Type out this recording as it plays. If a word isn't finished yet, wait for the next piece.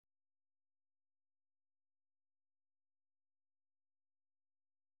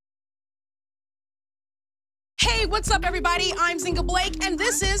Hey, what's up, everybody? I'm Nzinga Blake, and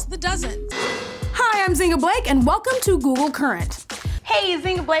this is The Dozen. Hi, I'm Nzinga Blake, and welcome to Google Current. Hey,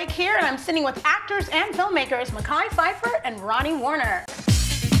 Nzinga Blake here, and I'm sitting with actors and filmmakers Mekhi Phifer and Ronnie Warner.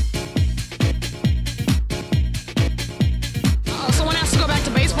 Someone has to go back to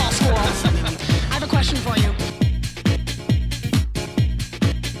baseball school. I have a question for you.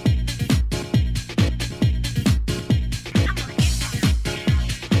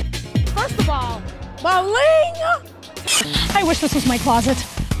 First of all, bowling! I wish this was my closet.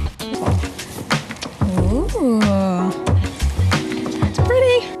 Ooh. It's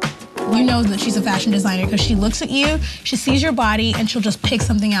pretty. You know that she's a fashion designer because she looks at you, she sees your body, and she'll just pick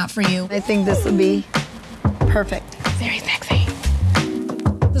something out for you. I think this would be perfect. Very sexy.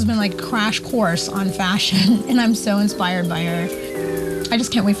 This has been like a crash course on fashion, and I'm so inspired by her. I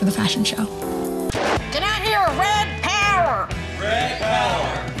just can't wait for the fashion show. Can I hear a red power? Red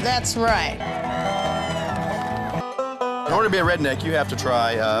power. That's right. In order to be a redneck, you have to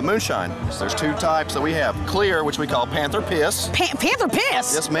try moonshine. So there's two types that we have. Clear, which we call Panther Piss. Panther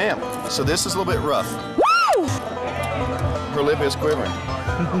Piss? Yes, ma'am. So this is a little bit rough. Woo! Her lip is quivering.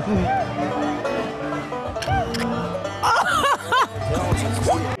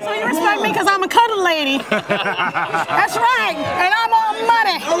 So you respect me because I'm a cuddle lady. That's right, and I'm on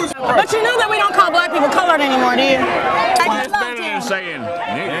money. But you know that we don't call black people colored anymore, do you? It's better than saying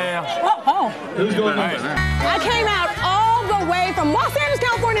nigga. Oh. Who's going on there? I came out all the way from Los Angeles,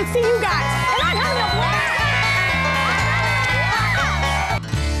 California to see you guys, and I'm having a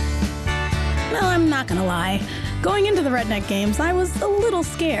blast. Well, I'm not gonna lie. Going into the Redneck Games, I was a little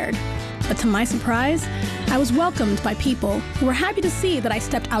scared. But to my surprise, I was welcomed by people who were happy to see that I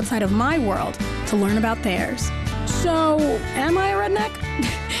stepped outside of my world to learn about theirs. So, am I a redneck?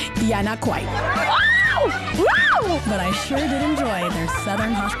 Yeah, not quite. But I sure did enjoy their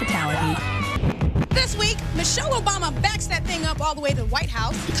southern hospitality. This week, Michelle Obama backs that thing up all the way to the White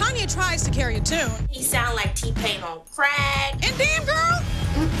House. Kanye tries to carry a tune. He sound like T-Pain on crack. And damn, girl,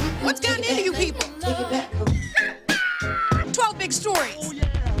 what's gotten into you people? 12 big stories.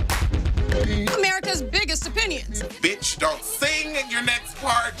 America's biggest opinions. Bitch, don't sing in your next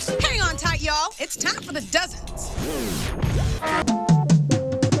part. Hang on tight, y'all. It's time for the dozens.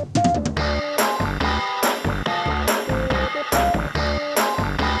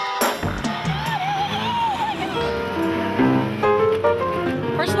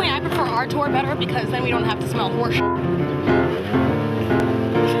 Personally, I prefer our tour better because then we don't have to smell horse.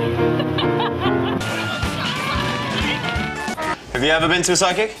 Have you ever been to a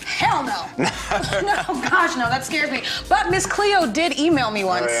psychic? Hell no. No, gosh, no, that scares me. But Miss Cleo did email me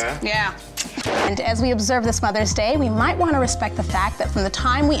once. Oh, yeah? And as we observe this Mother's Day, we might want to respect the fact that from the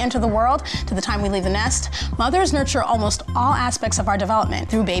time we enter the world to the time we leave the nest, mothers nurture almost all aspects of our development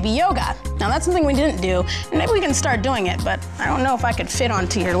through baby yoga. Now, that's something we didn't do, and maybe we can start doing it, but I don't know if I could fit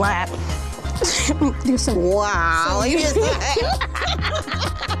onto your lap. Do some Wow.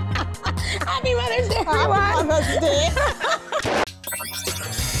 Happy Mother's Day, Happy Mother's Day.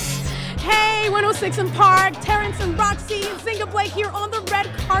 Hey, 106 in Park, Terrence and Roxy, Nzinga Blake here on the red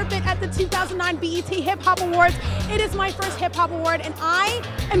carpet at the 2009 BET Hip Hop Awards. It is my first Hip Hop Award, and I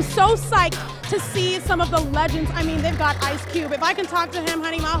am so psyched to see some of the legends. I mean, they've got Ice Cube. If I can talk to him,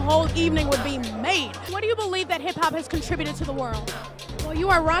 honey, my whole evening would be made. What do you believe that hip hop has contributed to the world? Well, you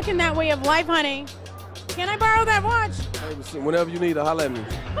are rocking that way of life, honey. Can I borrow that watch? Whenever you need to holler at me.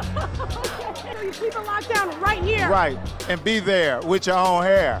 Okay. So you keep it locked down right here. Right, and be there with your own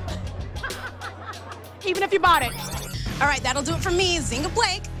hair. Even if you bought it. All right, that'll do it for me, Nzinga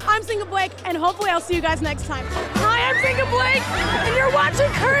Blake. I'm Nzinga Blake, and hopefully I'll see you guys next time. Hi, I'm Nzinga Blake, and you're watching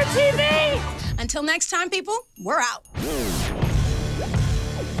Current TV. Until next time, people, we're out.